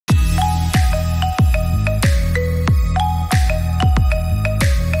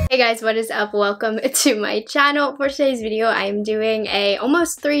guys, what is up? Welcome to my channel. For today's video, I am doing a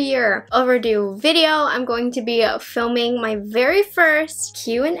almost 3-year overdue video. I'm going to be filming my very first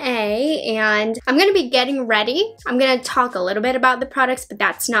Q&A, and I'm going to be getting ready. I'm going to talk a little bit about the products, but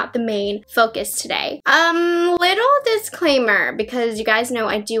that's not the main focus today. Little disclaimer, because you guys know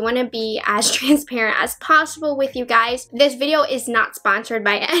I do want to be as transparent as possible with you guys. This video is not sponsored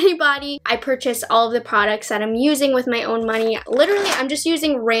by anybody. I purchased all of the products that I'm using with my own money. Literally, I'm just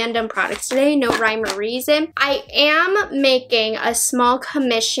using random products today, no rhyme or reason. I am making a small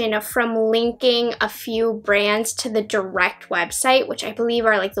commission from linking a few brands to the direct website, which I believe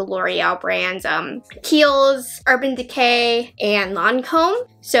are like the L'Oreal brands, Kiehl's, Urban Decay, and Lancome.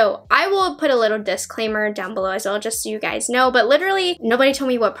 So I will put a little disclaimer down below as well, just so you guys know, but literally nobody told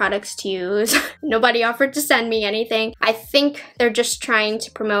me what products to use. Nobody offered to send me anything. I think they're just trying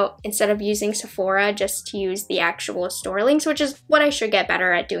to promote, instead of using Sephora, just to use the actual store links, which is what I should get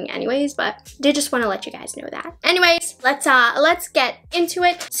better at doing anyways, but did just want to let you guys know that. Anyways, let's get into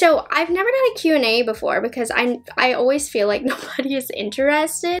it. So I've never done a Q&A before because I always feel like nobody is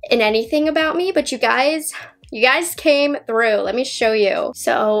interested in anything about me, but you guys came through. Let me show you.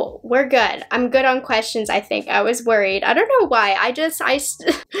 So we're good. I'm good on questions, I think. I was worried. I don't know why. I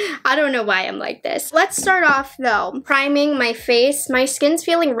don't know why I'm like this. Let's start off though. Priming my face. My skin's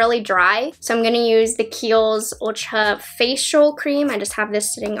feeling really dry, so I'm gonna use the Kiehl's Ultra Facial Cream. I just have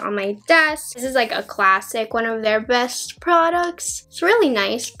this sitting on my desk. This is like a classic, one of their best products. It's really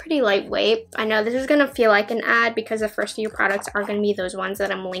nice, pretty lightweight. I know this is gonna feel like an ad because the first few products are gonna be those ones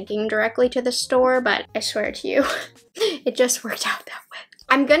that I'm linking directly to the store, but I swear to you, it just worked out that way.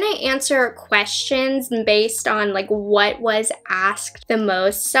 I'm gonna answer questions based on like what was asked the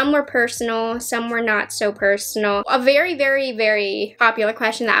most. Some were personal, some were not so personal. A very, very, very popular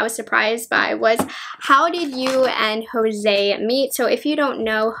question that I was surprised by was, how did you and Jose meet? So if you don't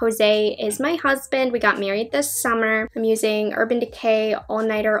know, Jose is my husband. We got married this summer. I'm using Urban Decay All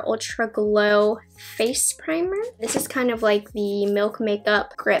Nighter Ultra Glow face primer. This is kind of like the Milk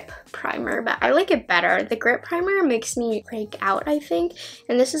Makeup grip primer, but I like it better. The grip primer makes me break out, I think,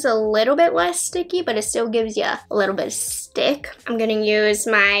 and this is a little bit less sticky, but it still gives you a little bit of stick. I'm gonna use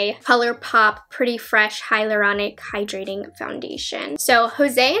my ColourPop Pretty Fresh Hyaluronic Hydrating Foundation. So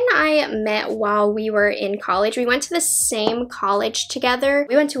Jose and I met while we were in college. We went to the same college together.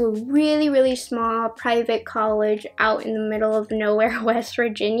 We went to a really, really small private college out in the middle of nowhere, West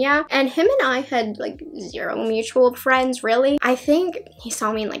Virginia, and him and I had like zero mutual friends, really. I think he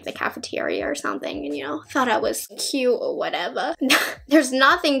saw me in like the cafeteria or something and, you know, thought I was cute or whatever. There's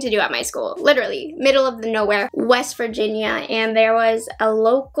nothing to do at my school, literally middle of the nowhere, West Virginia, and there was a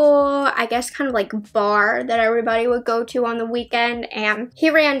local, I guess, kind of like bar that everybody would go to on the weekend, and he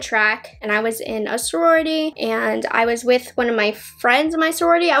ran track and I was in a sorority, and I was with one of my friends in my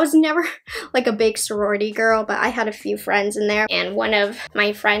sorority. I was never like a big sorority girl, but I had a few friends in there, and one of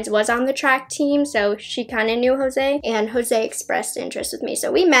my friends was on the track team, so she kind of knew Jose, and Jose expressed interest with me,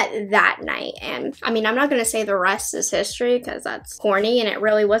 so we met that night. And I mean, I'm not gonna say the rest is history because that's corny, and it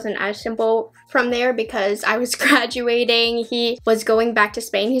really wasn't as simple from there because I was graduating, he was going back to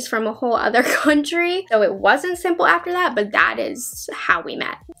Spain, he's from a whole other country, so it wasn't simple after that, but that is how we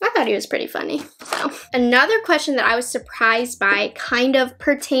met. I thought he was pretty funny. So another question that I was surprised by, kind of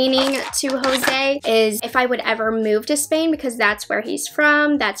pertaining to Jose, is if I would ever move to Spain, because that's where he's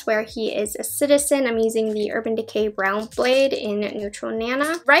from, that's where he is a citizen. I'm using the Urban Decay Round Blade in Neutral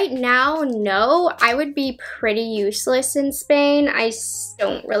Nana. Right now, no. I would be pretty useless in Spain. I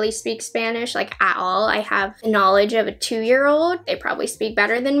don't really speak Spanish like at all. I have the knowledge of a 2-year-old. They probably speak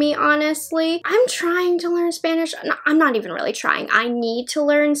better than me, honestly. I'm trying to learn Spanish. No, I'm not even really trying. I need to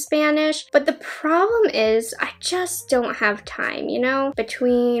learn Spanish, but the problem is I just don't have time, you know?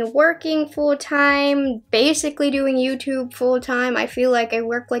 Between working full-time, basically doing YouTube full-time, I feel like I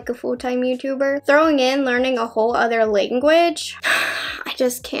work like a full-time YouTuber, throwing in learning a whole other language, I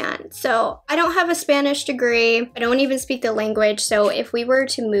just can't. So I don't have a Spanish degree. I don't even speak the language. So if we were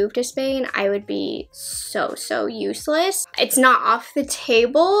to move to Spain, I would be so useless. It's not off the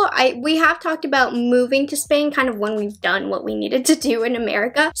table. We have talked about moving to Spain kind of when we've done what we needed to do in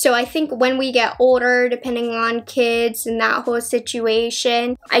America. So I think when we get older, depending on kids and that whole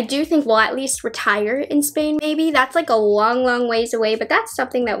situation, I do think we'll at least retire in Spain maybe. That's like a long ways away, but that's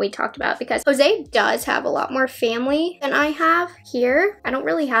something that we talked about because Jose does have a lot more family than I have here. I I don't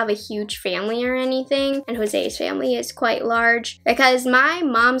really have a huge family or anything, and Jose's family is quite large because my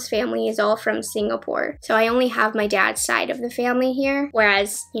mom's family is all from Singapore. So I only have my dad's side of the family here,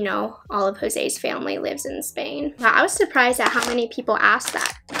 whereas, you know, all of Jose's family lives in Spain. But I was surprised at how many people asked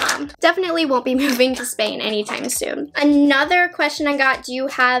that. Definitely won't be moving to Spain anytime soon. Another question I got, do you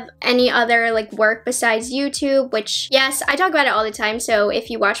have any other like work besides YouTube? Which, yes, I talk about it all the time. So if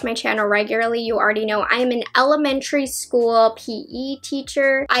you watch my channel regularly, you already know I'm an elementary school PE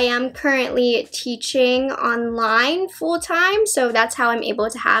teacher. I am currently teaching online full-time, so that's how I'm able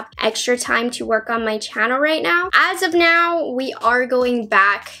to have extra time to work on my channel right now. As of now, we are going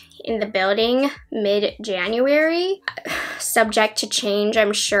back in the building mid-January, subject to change,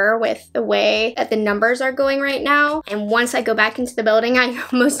 I'm sure, with the way that the numbers are going right now. And once I go back into the building, I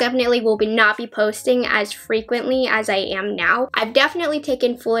most definitely will not be posting as frequently as I am now. I've definitely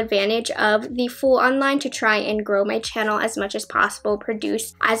taken full advantage of the full online to try and grow my channel as much as possible,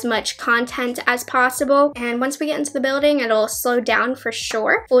 produce as much content as possible. And once we get into the building, it'll slow down for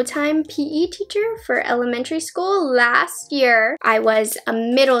sure. Full-time PE teacher for elementary school. Last year, I was a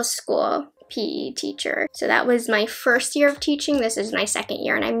middle school PE teacher. So that was my first year of teaching. This is my second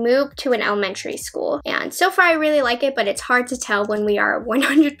year, and I moved to an elementary school. And so far I really like it, but it's hard to tell when we are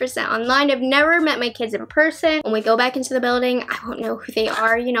 100% online. I've never met my kids in person. When we go back into the building, I won't know who they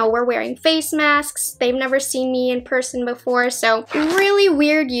are. You know, we're wearing face masks. They've never seen me in person before. So really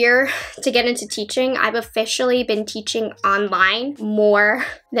weird year to get into teaching. I've officially been teaching online more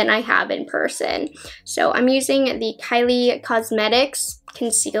than I have in person. So I'm using the Kylie Cosmetics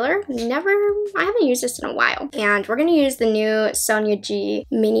concealer. I haven't used this in a while. And we're gonna use the new Sonia G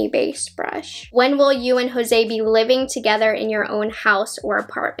mini base brush. When will you and Jose be living together in your own house or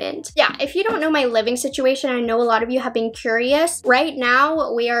apartment? Yeah, if you don't know my living situation, I know a lot of you have been curious. Right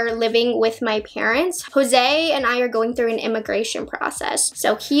now, we are living with my parents. Jose and I are going through an immigration process.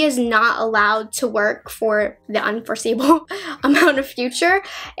 So he is not allowed to work for the unforeseeable amount of future.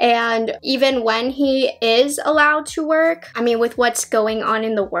 And even when he is allowed to work, I mean, with what's going on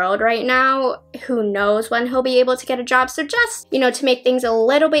in the world right now, who knows when he'll be able to get a job. So just, you know, to make things a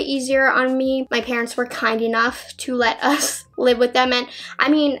little bit easier on me, my parents were kind enough to let us live with them. And I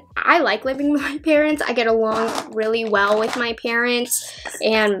mean, I like living with my parents. I get along really well with my parents,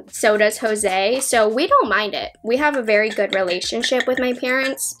 and so does Jose. So we don't mind it. We have a very good relationship with my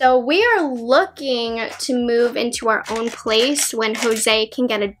parents. So we are looking to move into our own place when Jose can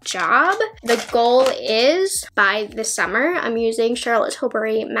get a job. The goal is by the summer. I'm using Charlotte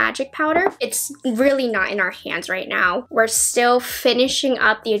Tilbury Magic Powder. It's really not in our hands right now. We're still finishing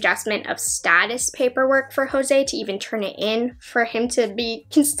up the adjustment of status paperwork for Jose to even turn it in for him to be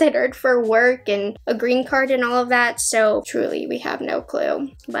considered for work and a green card and all of that. So truly, we have no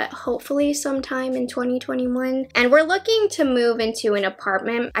clue, but hopefully sometime in 2021. And we're looking to move into an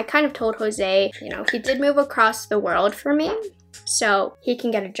apartment. I kind of told Jose, you know, he did move across the world for me, so he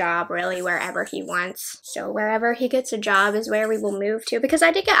can get a job really wherever he wants. So wherever he gets a job is where we will move to, because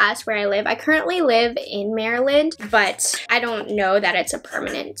I did get asked where I live. I currently live in Maryland, but I don't know that it's a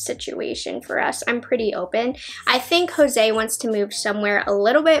permanent situation for us. I'm pretty open. I think Jose wants to move somewhere a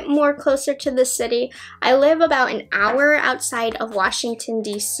little bit more closer to the city. I live about an hour outside of Washington,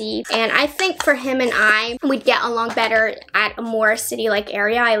 D.C., and I think for him and I, we'd get along better at a more city-like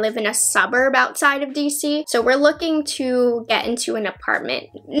area. I live in a suburb outside of D.C., so we're looking to get into an apartment,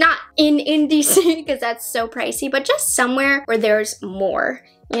 not in DC because that's so pricey, but just somewhere where there's more,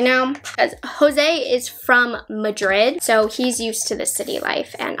 you know, because Jose is from Madrid, so he's used to the city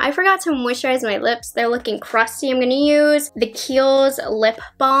life. And I forgot to moisturize my lips. They're looking crusty. I'm gonna use the Kiehl's lip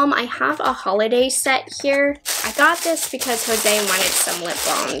balm. I have a holiday set here. I got this because Jose wanted some lip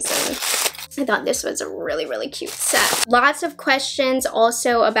balms, and I thought this was a really, really cute set. Lots of questions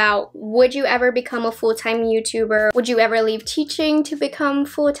also about, would you ever become a full-time YouTuber? Would you ever leave teaching to become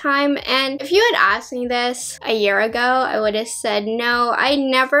full-time? And if you had asked me this a year ago, I would have said no. I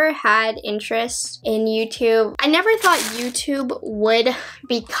never had interest in YouTube. I never thought YouTube would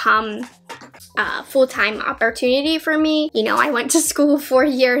become a full-time opportunity for me. You know, I went to school 4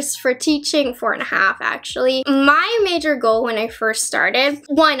 years for teaching, 4.5 actually. My major goal when I first started,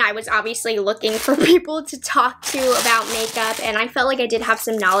 one, I was obviously looking for people to talk to about makeup, and I felt like I did have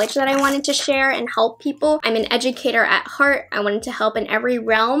some knowledge that I wanted to share and help people. I'm an educator at heart. I wanted to help in every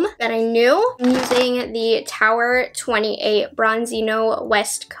realm that I knew. I'm using the Tower 28 Bronzino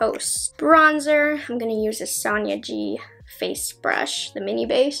West Coast bronzer. I'm gonna use a Sonia G face brush, the mini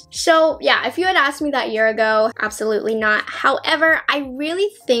base. So yeah, if you had asked me that a year ago, absolutely not. However, I really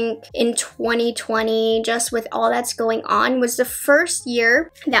think in 2020, just with all that's going on, was the first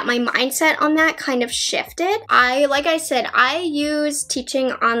year that my mindset on that kind of shifted. Like I said, I use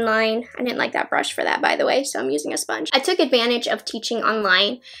teaching online. I didn't like that brush for that, by the way, so I'm using a sponge. I took advantage of teaching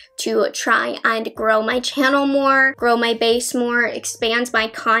online to try and grow my channel more, grow my base more, expand my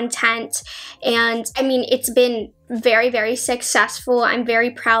content. And I mean, it's been very, very successful. I'm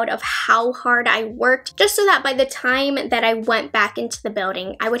very proud of how hard I worked just so that by the time that I went back into the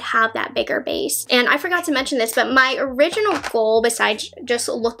building, I would have that bigger base. And I forgot to mention this, but my original goal, besides just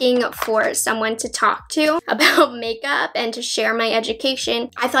looking for someone to talk to about makeup and to share my education,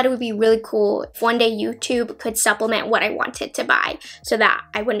 I thought it would be really cool if one day YouTube could supplement what I wanted to buy so that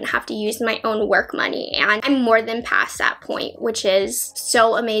I wouldn't have to use my own work money. And I'm more than past that point, which is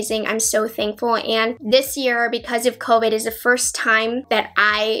so amazing. I'm so thankful. And this year, because of COVID, is the first time that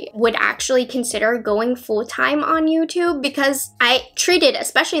I would actually consider going full-time on YouTube, because I treated,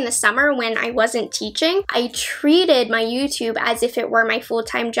 especially in the summer when I wasn't teaching, I treated my YouTube as if it were my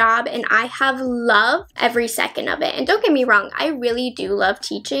full-time job, and I have loved every second of it. And don't get me wrong, I really do love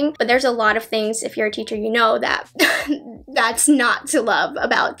teaching, but there's a lot of things, if you're a teacher, you know that that's not to love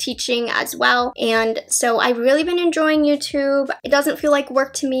about teaching as well. And so I've really been enjoying YouTube. It doesn't feel like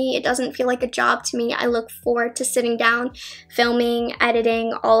work to me. It doesn't feel like a job to me. I look forward to sitting down, filming,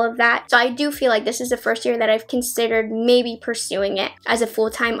 editing, all of that. So I do feel like this is the first year that I've considered maybe pursuing it as a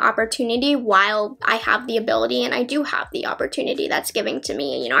full-time opportunity while I have the ability, and I do have the opportunity that's given to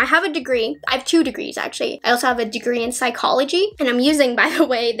me. You know, I have a degree. I have 2 degrees actually. I also have a degree in psychology, and I'm using, by the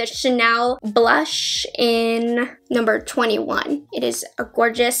way, the Chanel blush in number 21. It is a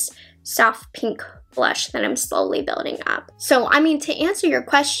gorgeous soft pink blush that I'm slowly building up. So, I mean, to answer your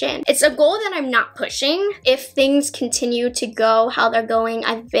question, it's a goal that I'm not pushing. If things continue to go how they're going,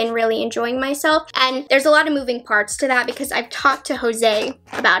 I've been really enjoying myself. And there's a lot of moving parts to that because I've talked to Jose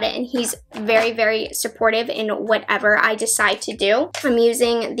about it, and he's very, very supportive in whatever I decide to do. I'm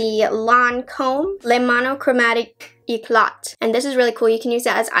using the Lancome Le Monochromatic Eclat, and this is really cool. You can use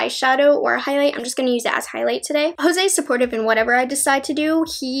it as eyeshadow or highlight. I'm just going to use it as highlight today. Jose is supportive in whatever I decide to do.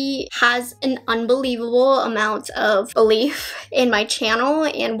 He has an unbelievable amount of belief in my channel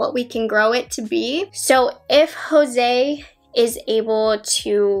and what we can grow it to be. So if Jose is able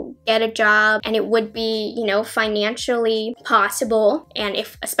to get a job and it would be, you know, financially possible, and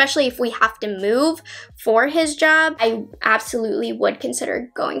especially if we have to move for his job, I absolutely would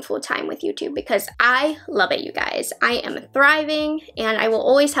consider going full-time with YouTube because I love it, you guys. I am thriving and I will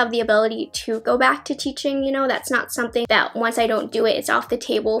always have the ability to go back to teaching. You know, that's not something that once I don't do it, it's off the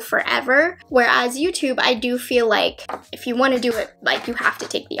table forever. Whereas YouTube, I do feel like if you want to do it, like, you have to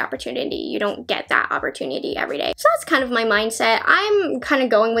take the opportunity. You don't get that opportunity every day. So that's kind of my mindset. I'm kind of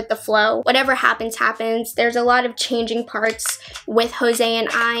going with the flow. Whatever happens, happens. There's a lot of changing parts with Jose and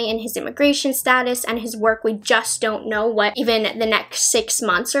I and his immigration status and his work. We just don't know what even the next 6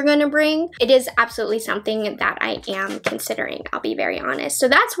 months are going to bring. It is absolutely something that I am considering, I'll be very honest. So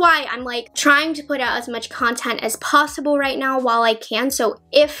that's why I'm like trying to put out as much content as possible right now while I can. So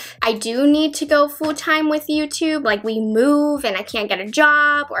if I do need to go full-time with YouTube, like we move and I can't get a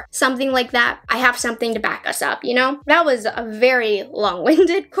job or something like that, I have something to back us up, you know? That was a very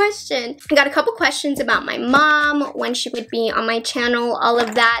long-winded question. I got a couple questions about my mom, when she would be on my channel, all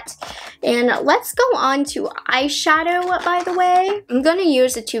of that. And let's go on to eyeshadow, by the way. I'm gonna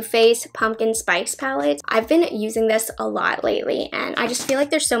use the Too Faced Pumpkin Spice palette. I've been using this a lot lately and I just feel like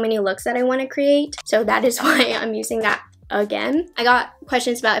there's so many looks that I want to create. So that is why I'm using that again. I got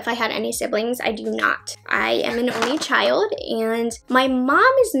questions about if I had any siblings. I do not. I am an only child and my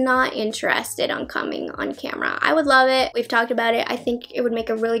mom is not interested on coming on camera. I would love it. We've talked about it. I think it would make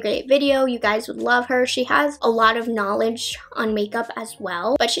a really great video. You guys would love her. She has a lot of knowledge on makeup as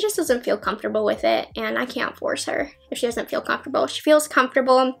well, but she just doesn't feel comfortable with it and I can't force her if she doesn't feel comfortable. She feels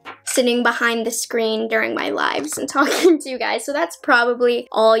comfortable sitting behind the screen during my lives and talking to you guys. So that's probably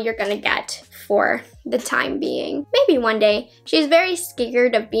all you're gonna get for the time being. Maybe one day. She's very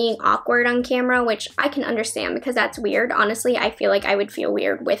scared of being awkward on camera, which I can understand because that's weird. Honestly, I feel like I would feel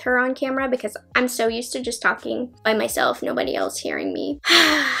weird with her on camera because I'm so used to just talking by myself, nobody else hearing me.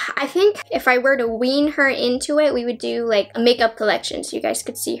 I I think if I were to wean her into it, we would do like a makeup collection so you guys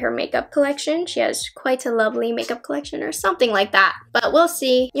could see her makeup collection. She has quite a lovely makeup collection or something like that. But we'll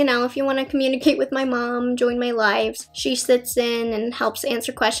see. You know, if you want to communicate with my mom, join my lives. She sits in and helps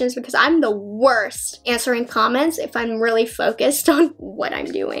answer questions because I'm the worst answering comments if I'm really focused on what I'm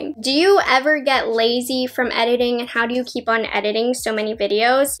doing. Do you ever get lazy from editing, and how do you keep on editing so many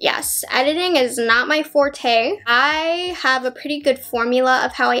videos? Yes, editing is not my forte. I have a pretty good formula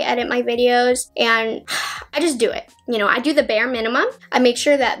of how I edit my videos, and I just do it. You know, I do the bare minimum. I make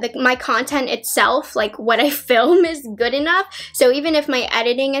sure that my content itself, like what I film, is good enough. So even if my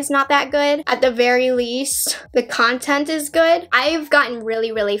editing is not that good, at the very least, the content is good. I've gotten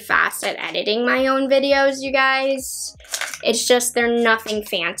really, really fast at editing my own videos, you guys. It's just they're nothing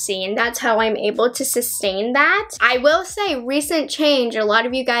fancy, and that's how I'm able to sustain that. I will say recent change, a lot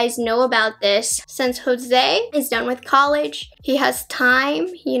of you guys know about this. Since Jose is done with college, he has time,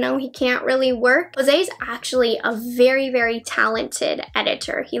 you know, he can't really work. Jose's actually a very, very talented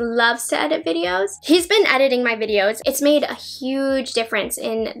editor. He loves to edit videos. He's been editing my videos. It's made a huge difference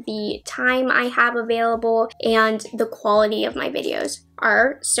in the time I have available, and the quality of my videos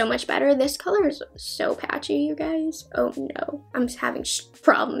are so much better. This color is so patchy, you guys. Oh no, I'm having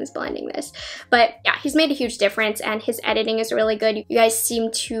problems blending this. But yeah, he's made a huge difference, and his editing is really good. You guys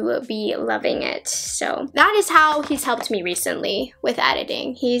seem to be loving it. So that is how he's helped me recently with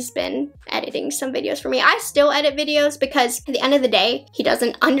editing. He's been editing some videos for me. I still edit videos because at the end of the day, he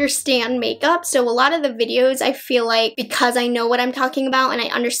doesn't understand makeup. So a lot of the videos, I feel like because I know what I'm talking about and I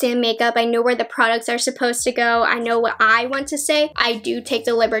understand makeup, I know where the products are supposed to go, I know what I want to say, I do take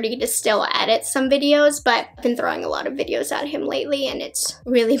the liberty to still edit some videos. But I've been throwing a lot of videos at him lately, and it's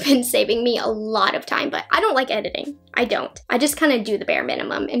really been saving me a lot of time. But I don't like editing. I don't. I just kind of do the bare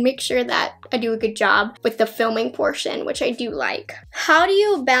minimum and make sure that I do a good job with the filming portion, which I do like. How do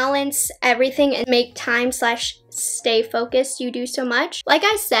you balance everything and make time / stay focused? You do so much. Like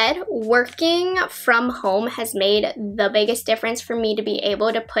I said, working from home has made the biggest difference for me to be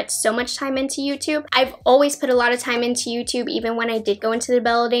able to put so much time into YouTube. I've always put a lot of time into YouTube, even when I did go into the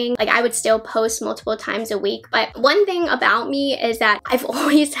building. Like, I would still post multiple times a week. But one thing about me is that I've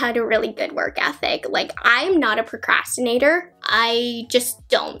always had a really good work ethic. Like, I'm not a procrastinator. I just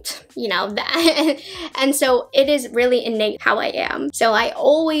don't, you know, that. And so it is really innate how I am. So I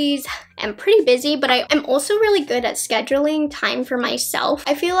always am pretty busy, but I am also really good at scheduling time for myself,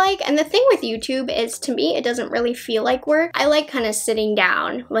 I feel like. And the thing with YouTube is, to me, it doesn't really feel like work. I like kind of sitting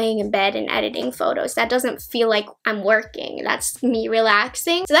down, laying in bed and editing photos. That doesn't feel like I'm working. That's me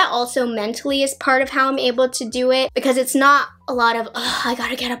relaxing. So that also mentally is part of how I'm able to do it, because it's not a lot of, oh, I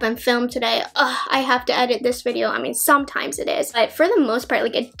gotta get up and film today. Oh, I have to edit this video. I mean, sometimes it is, but for the most part,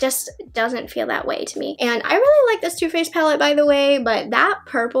 like, it just doesn't feel that way to me. And I really like this Too Faced palette, by the way, but that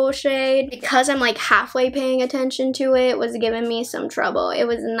purple shade, because I'm like halfway paying attention to it, was giving me some trouble. It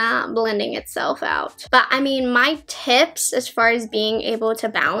was not blending itself out. But I mean, my tips as far as being able to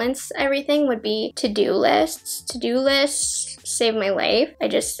balance everything would be to-do lists. To-do lists save my life. I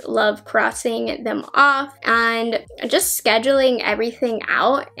just love crossing them off and just scheduling everything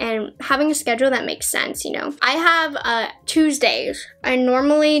out and having a schedule that makes sense, you know. I have Tuesdays. I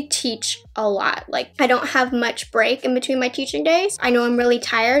normally teach a lot. Like, I don't have much break in between my teaching days. I know I'm really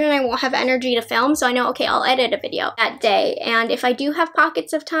tired and I won't have energy to film, so I know, okay, I'll edit a video that day. And if I do have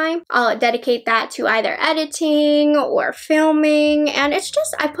pockets of time, I'll dedicate that to either editing or filming. And it's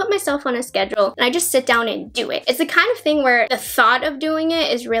just, I put myself on a schedule and I just sit down and do it. It's the kind of thing where the thought of doing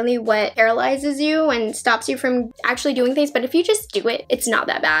it is really what paralyzes you and stops you from actually doing things. But if you just do it, it's not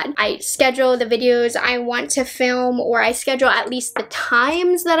that bad. I schedule the videos I want to film, or I schedule at least the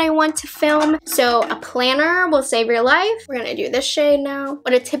times that I want to film. So a planner will save your life. We're gonna do this shade now.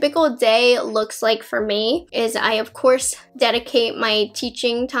 What a typical day looks like for me is I, of course, dedicate my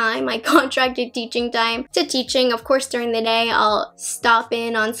teaching time, my contracted teaching time, to teaching. Of course, during the day, I'll stop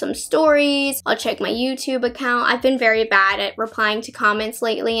in on some stories. I'll check my YouTube account. I've been very bad at replying to comments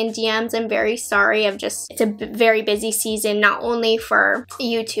lately and DMs. I'm very sorry. It's a very busy season, not only for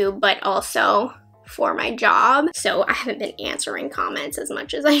YouTube, but also for my job. So I haven't been answering comments as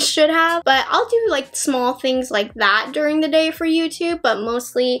much as I should have, but I'll do like small things like that during the day for YouTube. But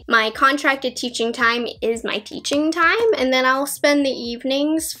mostly my contracted teaching time is my teaching time, and then I'll spend the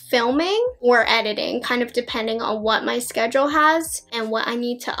evenings filming or editing, kind of depending on what my schedule has and what I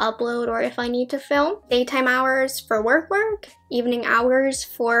need to upload or if I need to film. Daytime hours for work, evening hours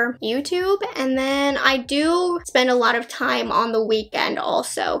for YouTube. And then I do spend a lot of time on the weekend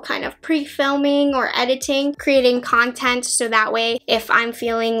also kind of pre-filming or editing, creating content, so that way if I'm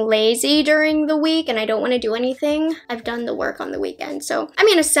feeling lazy during the week and I don't want to do anything, I've done the work on the weekend. So I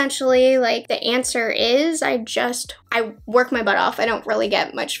mean, essentially, like, the answer is I work my butt off. I don't really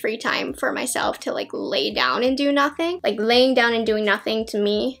get much free time for myself to like lay down and do nothing. Like, laying down and doing nothing to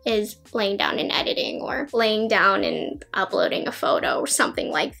me is laying down and editing or laying down and uploading a photo or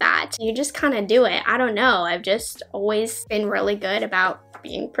something like that. You just kind of do it. I don't know. I've just always been really good about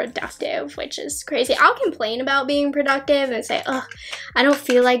being productive, which is crazy. I'll complain about being productive and say, oh, I don't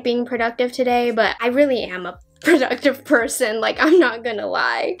feel like being productive today, but I really am a productive person, like, I'm not gonna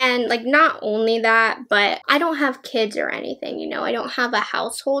lie. And like, not only that, but I don't have kids or anything, you know, I don't have a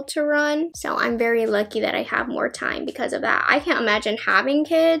household to run, so I'm very lucky that I have more time because of that. I can't imagine having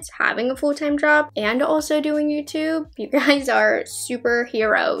kids, having a full-time job, and also doing YouTube. You guys are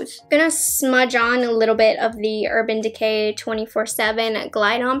superheroes. I'm gonna smudge on a little bit of the Urban Decay 24/7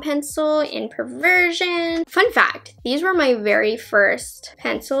 Glide On pencil in Perversion. Fun fact, these were my very first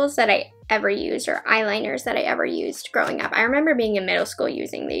pencils that I ever used, or eyeliners that I ever used growing up. I remember being in middle school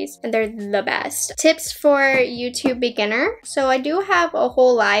using these, and they're the best. Tips for YouTube beginner. So I do have a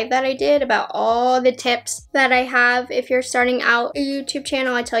whole live that I did about all the tips that I have. If you're starting out a YouTube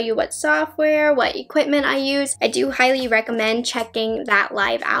channel, I tell you what software, what equipment I use. I do highly recommend checking that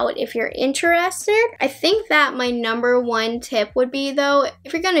live out if you're interested. I think that my #1 tip would be, though,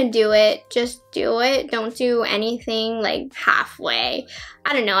 if you're gonna do it, just do it. Don't do anything like halfway.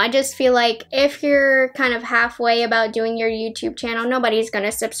 I don't know, I just feel like if you're kind of halfway about doing your YouTube channel, nobody's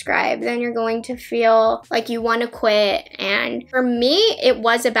gonna subscribe. Then you're going to feel like you want to quit. And for me, it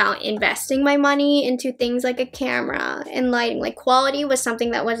was about investing my money into things like a camera and lighting. Like, quality was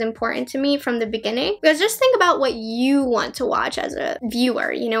something that was important to me from the beginning. Because just think about what you want to watch as a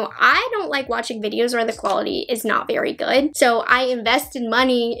viewer. You know, I don't like watching videos where the quality is not very good. So I invested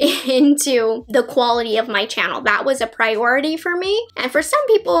money into the quality of my channel. That was a priority for me. And for some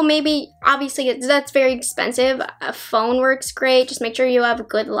people, maybe, obviously, that's very expensive. A phone works great. Just make sure you have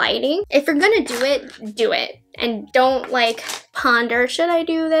good lighting. If you're gonna do it, do it. And don't like ponder, should I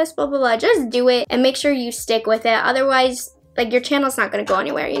do this, blah, blah, blah. Just do it and make sure you stick with it. Otherwise, like, your channel's not gonna go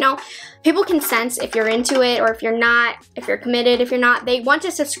anywhere, you know? People can sense if you're into it or if you're not, if you're committed, if you're not. They want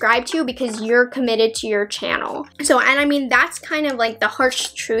to subscribe to you because you're committed to your channel. So, and I mean, that's kind of like the harsh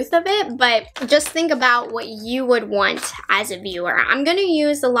truth of it, but just think about what you would want as a viewer. I'm gonna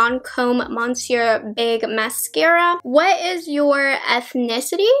use the Lancome Monsieur Big Mascara. What is your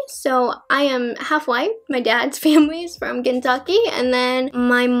ethnicity? So I am half white. My dad's family is from Kentucky, and then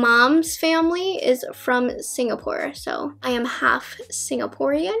my mom's family is from Singapore. So I am half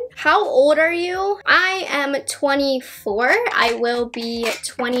Singaporean. How old are you? I am 24. I will be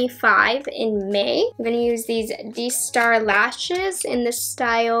 25 in May. I'm gonna use these D-Star lashes in the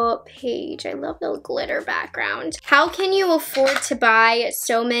style Page. I love the glitter background. How can you afford to buy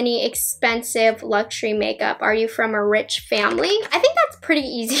so many expensive luxury makeup? Are you from a rich family? I think that's pretty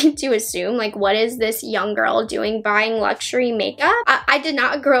easy to assume. Like, what is this young girl doing buying luxury makeup? I did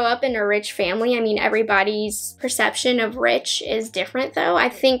not grow up in a rich family. I mean, everybody's perception of rich is different, though.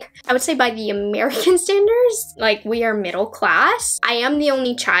 I would say by the American standards, like, we are middle class. I am the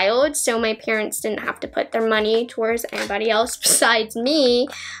only child, so my parents didn't have to put their money towards anybody else besides me.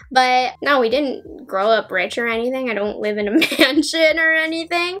 But no, we didn't grow up rich or anything. I don't live in a mansion or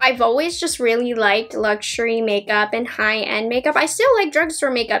anything. I've always just really liked luxury makeup and high-end makeup. I still like drugstore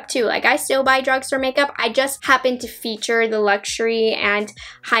makeup too. Like, I still buy drugstore makeup. I just happen to feature the luxury and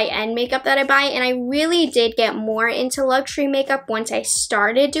high-end makeup that I buy. And I really did get more into luxury makeup once I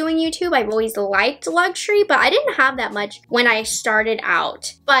started doing YouTube. I've always liked luxury, but I didn't have that much when I started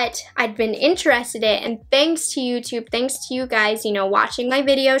out. But I'd been interested in it, and thanks to YouTube, thanks to you guys, you know, watching my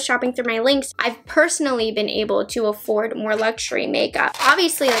videos, shopping through my links, I've personally been able to afford more luxury makeup.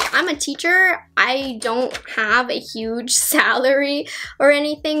 Obviously, like, I'm a teacher. I don't have a huge salary or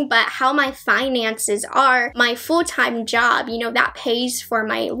anything, but how my finances are, my full-time job, you know, that pays for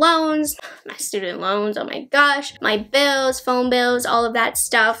my loans, my student loans, oh my gosh, my bills, phone bills, all of that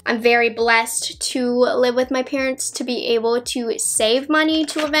stuff. I'm very blessed to live with my parents, to be able to save money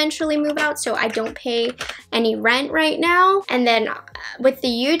to eventually move out, so I don't pay any rent right now. And then with the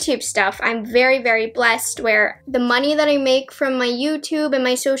YouTube stuff, I'm very, very blessed where the money that I make from my YouTube and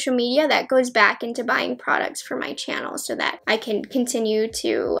my social media, that goes back into buying products for my channel so that I can continue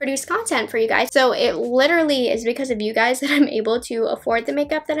to produce content for you guys. So it literally is because of you guys that I'm able to afford the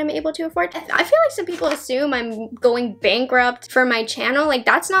makeup that I'm able to afford. I feel like some people assume I'm going bankrupt for my channel. Like,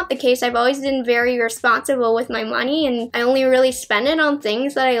 that's not the case. I've always been very responsible with my money, and I only really spend it on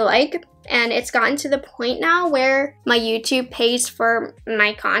things that I like. And it's gotten to the point now where my YouTube pays for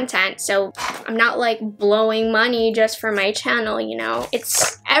my content. So I'm not like blowing money just for my channel, you know.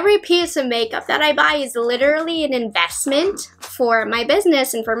 It's every piece of makeup that I buy is literally an investment for my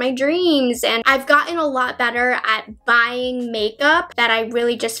business and for my dreams. And I've gotten a lot better at buying makeup that I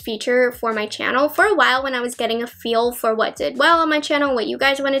really just feature for my channel. For a while, when I was getting a feel for what did well on my channel, what you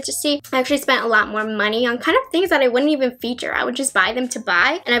guys wanted to see, I actually spent a lot more money on kind of things that I wouldn't even feature. I would just buy them to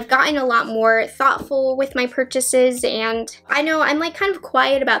buy. And I've gotten a lot more thoughtful with my purchases, and I know I'm like kind of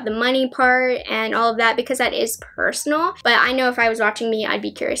quiet about the money part and all of that because that is personal, but I know if I was watching me, I'd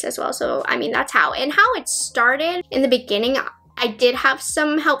be curious as well. So I mean, that's how it started. In the beginning, I did have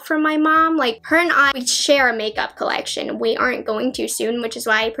some help from my mom. Like, her and I, we share a makeup collection. We aren't going to soon, which is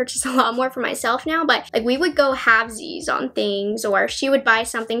why I purchase a lot more for myself now. But like, we would go halvesies on things, or she would buy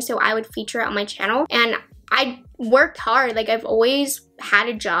something so I would feature it on my channel. And I worked hard. Like, I've always had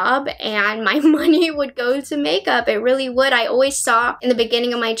a job and my money would go to makeup. It really would. I always saw in the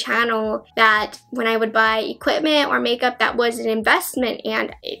beginning of my channel that when I would buy equipment or makeup, that was an investment,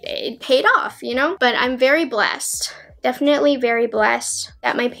 and it paid off, you know? But I'm very blessed. Definitely very blessed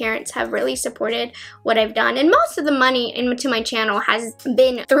that my parents have really supported what I've done. And most of the money into my channel has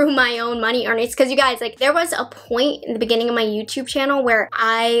been through my own money earnings. Because you guys, like, there was a point in the beginning of my YouTube channel where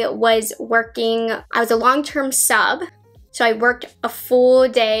I was working, I was a long-term sub. So I worked a full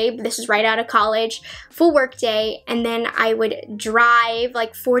day, this is right out of college, full work day, and then I would drive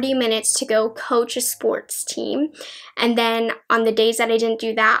like 40 minutes to go coach a sports team. And then on the days that I didn't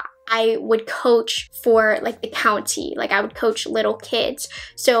do that, I would coach for like the county, like I would coach little kids.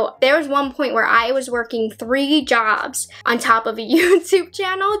 So there was one point where I was working 3 jobs on top of a YouTube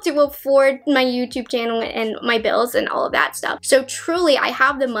channel to afford my YouTube channel and my bills and all of that stuff. So truly, I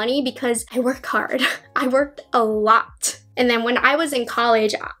have the money because I work hard. I worked a lot. And then when I was in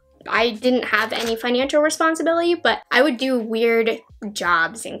college, I didn't have any financial responsibility, but I would do weird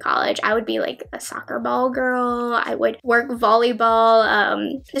jobs in college. I would be like a soccer ball girl. I would work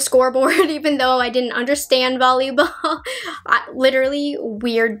volleyball, the scoreboard, even though I didn't understand volleyball. Literally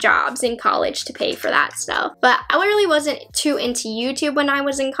weird jobs in college to pay for that stuff. But I really wasn't too into YouTube when I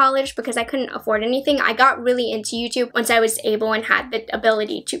was in college because I couldn't afford anything. I got really into YouTube once I was able and had the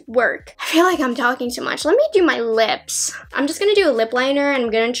ability to work. I feel like I'm talking too much. Let me do my lips. I'm just gonna do a lip liner, and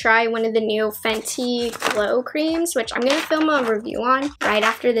I'm gonna try one of the new Fenty Glow creams, which I'm gonna film a review on right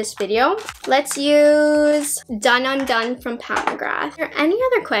after this video. Let's use Done Undone from Pat McGrath. Are there any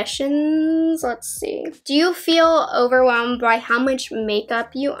other questions? Let's see. Do you feel overwhelmed by how much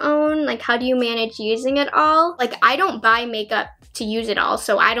makeup you own? Like, how do you manage using it all? Like, I don't buy makeup to use it all,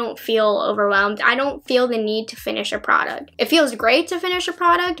 so I don't feel overwhelmed. I don't feel the need to finish a product. It feels great to finish a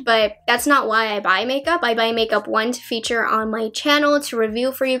product, but that's not why I buy makeup. I buy makeup, one, to feature on my channel, to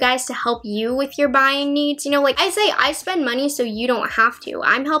review for you guys, to help you with your buying needs. You know, like I say, I spend money so you don't have to.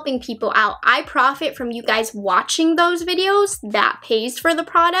 I'm helping people out. I profit from you guys watching those videos. That pays for the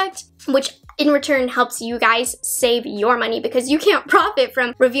product, which in return helps you guys save your money because you can't profit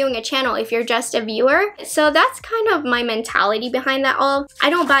from reviewing a channel if you're just a viewer. So that's kind of my mentality behind that all. I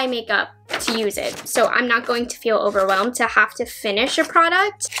don't buy makeup to use it, so I'm not going to feel overwhelmed to have to finish a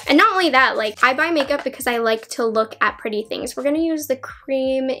product. And not only that, like, I buy makeup because I like to look at pretty things. We're gonna use the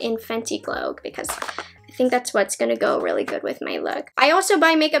cream in Fenty Glow because I think that's what's gonna go really good with my look. I also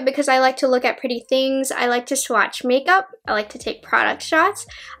buy makeup because I like to look at pretty things. I like to swatch makeup. I like to take product shots.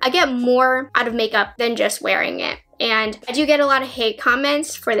 I get more out of makeup than just wearing it. And I do get a lot of hate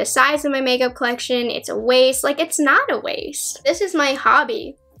comments for the size of my makeup collection. It's a waste. Like, it's not a waste. This is my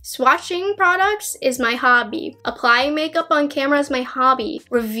hobby. Swatching products is my hobby. Applying makeup on camera is my hobby.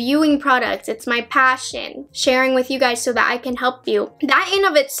 Reviewing products, it's my passion. Sharing with you guys so that I can help you. That in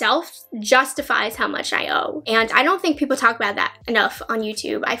of itself justifies how much I owe. And I don't think people talk about that enough on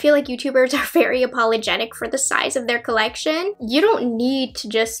YouTube. I feel like YouTubers are very apologetic for the size of their collection. You don't need to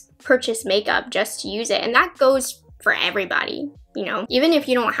just purchase makeup just to use it. And that goes for everybody. You know, even if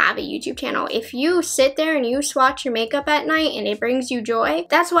you don't have a YouTube channel, if you sit there and you swatch your makeup at night and it brings you joy,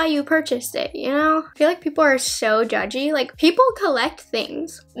 that's why you purchased it, you know? I feel like people are so judgy. Like, people collect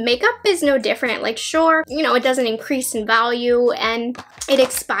things. Makeup is no different. Like, sure, you know, it doesn't increase in value and it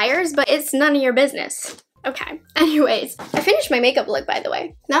expires, but it's none of your business. Okay, anyways, I finished my makeup look, by the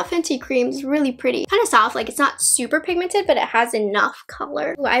way. That Fenty cream is really pretty. Kind of soft, like it's not super pigmented, but it has enough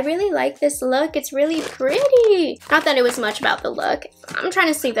color. Ooh, I really like this look. It's really pretty. Not that it was much about the look. I'm trying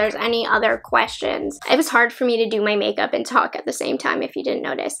to see if there's any other questions. It was hard for me to do my makeup and talk at the same time, if you didn't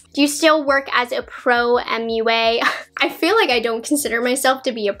notice. Do you still work as a pro MUA? I feel like I don't consider myself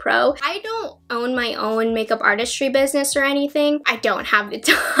to be a pro. I don't own my own makeup artistry business or anything. I don't have the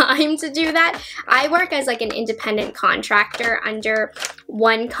time to do that. I work as like an independent contractor under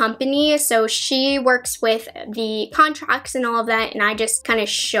one company, so she works with the contracts and all of that, and I just kind of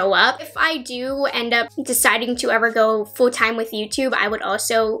show up. If I do end up deciding to ever go full-time with YouTube, I would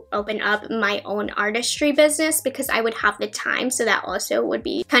also open up my own artistry business because I would have the time, so that also would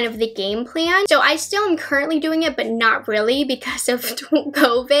be kind of the game plan. So I still am currently doing it, but not really because of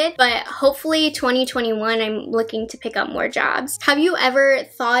COVID, but hopefully 2021 I'm looking to pick up more jobs. Have you ever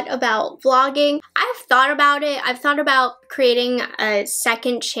thought about vlogging? I've thought about it. I've thought about creating a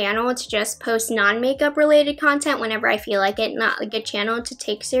second channel to just post non-makeup related content whenever I feel like it, not like a channel to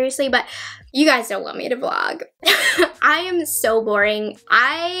take seriously, but you guys don't want me to vlog. I am so boring.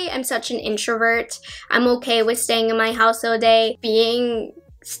 I am such an introvert. I'm okay with staying in my house all day. Being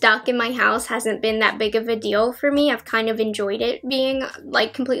stuck in my house hasn't been that big of a deal for me. I've kind of enjoyed it, being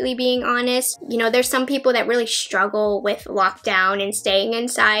like completely being honest. You know, there's some people that really struggle with lockdown and staying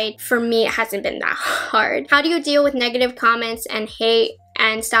inside. For me, it hasn't been that hard. How do you deal with negative comments and hate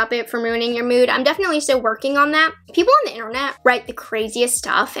and stop it from ruining your mood? I'm definitely still working on that. People on the internet write the craziest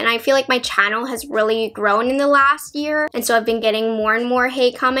stuff, and I feel like my channel has really grown in the last year, and so I've been getting more and more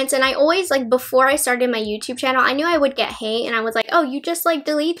hate comments. And I always, like, before I started my YouTube channel, I knew I would get hate, and I was like, oh, you just like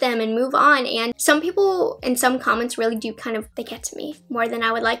delete them and move on. And some people in some comments really do kind of, they get to me more than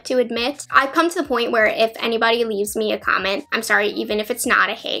I would like to admit. I've come to the point where if anybody leaves me a comment, I'm sorry, even if it's not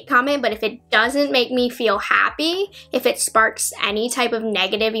a hate comment, but if it doesn't make me feel happy, if it sparks any type of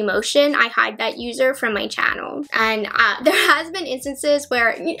negative emotion, I hide that user from my channel. And there has been instances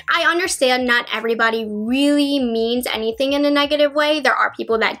where I understand not everybody really means anything in a negative way. There are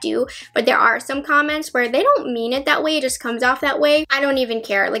people that do, but there are some comments where they don't mean it that way, it just comes off that way. I don't even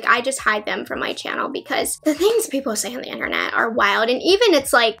care. Like, I just hide them from my channel because the things people say on the internet are wild. And even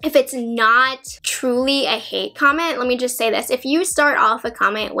it's like, if it's not truly a hate comment, let me just say this. If you start off a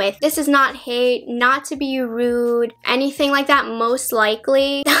comment with, this is not hate, not to be rude, anything like that, most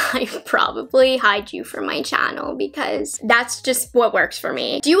likely I probably hide you from my channel because that's just what works for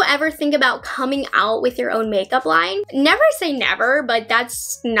me. Do you ever think about coming out with your own makeup line? Never say never, but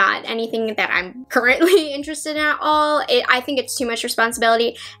that's not anything that I'm currently interested in at all. I think it's too much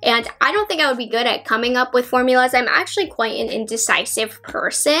responsibility, and I don't think I would be good at coming up with formulas. I'm actually quite an indecisive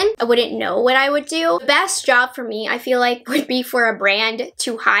person. I wouldn't know what I would do. The best job for me, I feel like, would be for a brand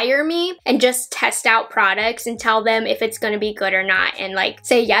to hire me and just test out products and tell them if it's gonna be good or not, and like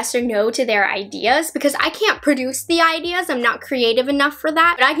say yes or no to their ideas, because I can't produce the ideas. I'm not creative enough for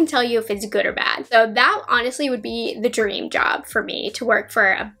that, but I can tell you if it's good or bad. So that honestly would be the dream job for me, to work for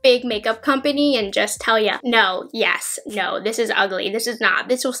a big makeup company and just tell you, no, yes, no, this is ugly, this is not,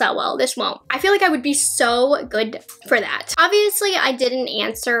 this will sell well, this won't. I feel like I would be so good for that. Obviously, I didn't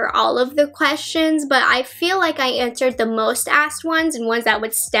answer all of the questions, but I feel like I answered the most asked ones and ones that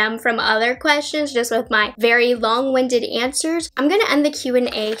would stem from other questions just with my very long-winded answers. I'm gonna end the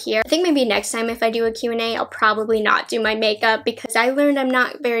Q&A here. I think maybe next time if I do a Q&A, I'll probably not do my makeup because I learned I'm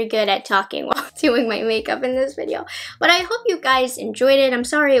not very good at talking while doing my makeup in this video. But I hope you guys enjoyed it. I'm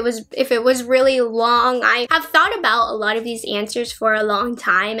sorry if it was really long. I have thought about a lot of these answers for a long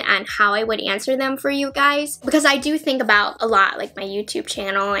time and how I would answer them for you guys, because I do think about a lot, like my YouTube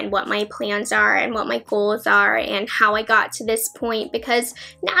channel and what my plans are and what my goals are and how I got to this point, because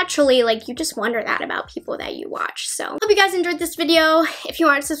naturally, like, you just wonder that about people that you watch. So hope you guys enjoyed this video. If you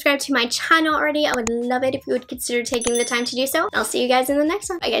aren't subscribed to my channel already, I would love it if you would consider taking the time to do so. I'll see you guys in the next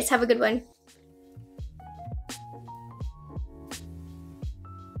one. Bye guys, have a good one.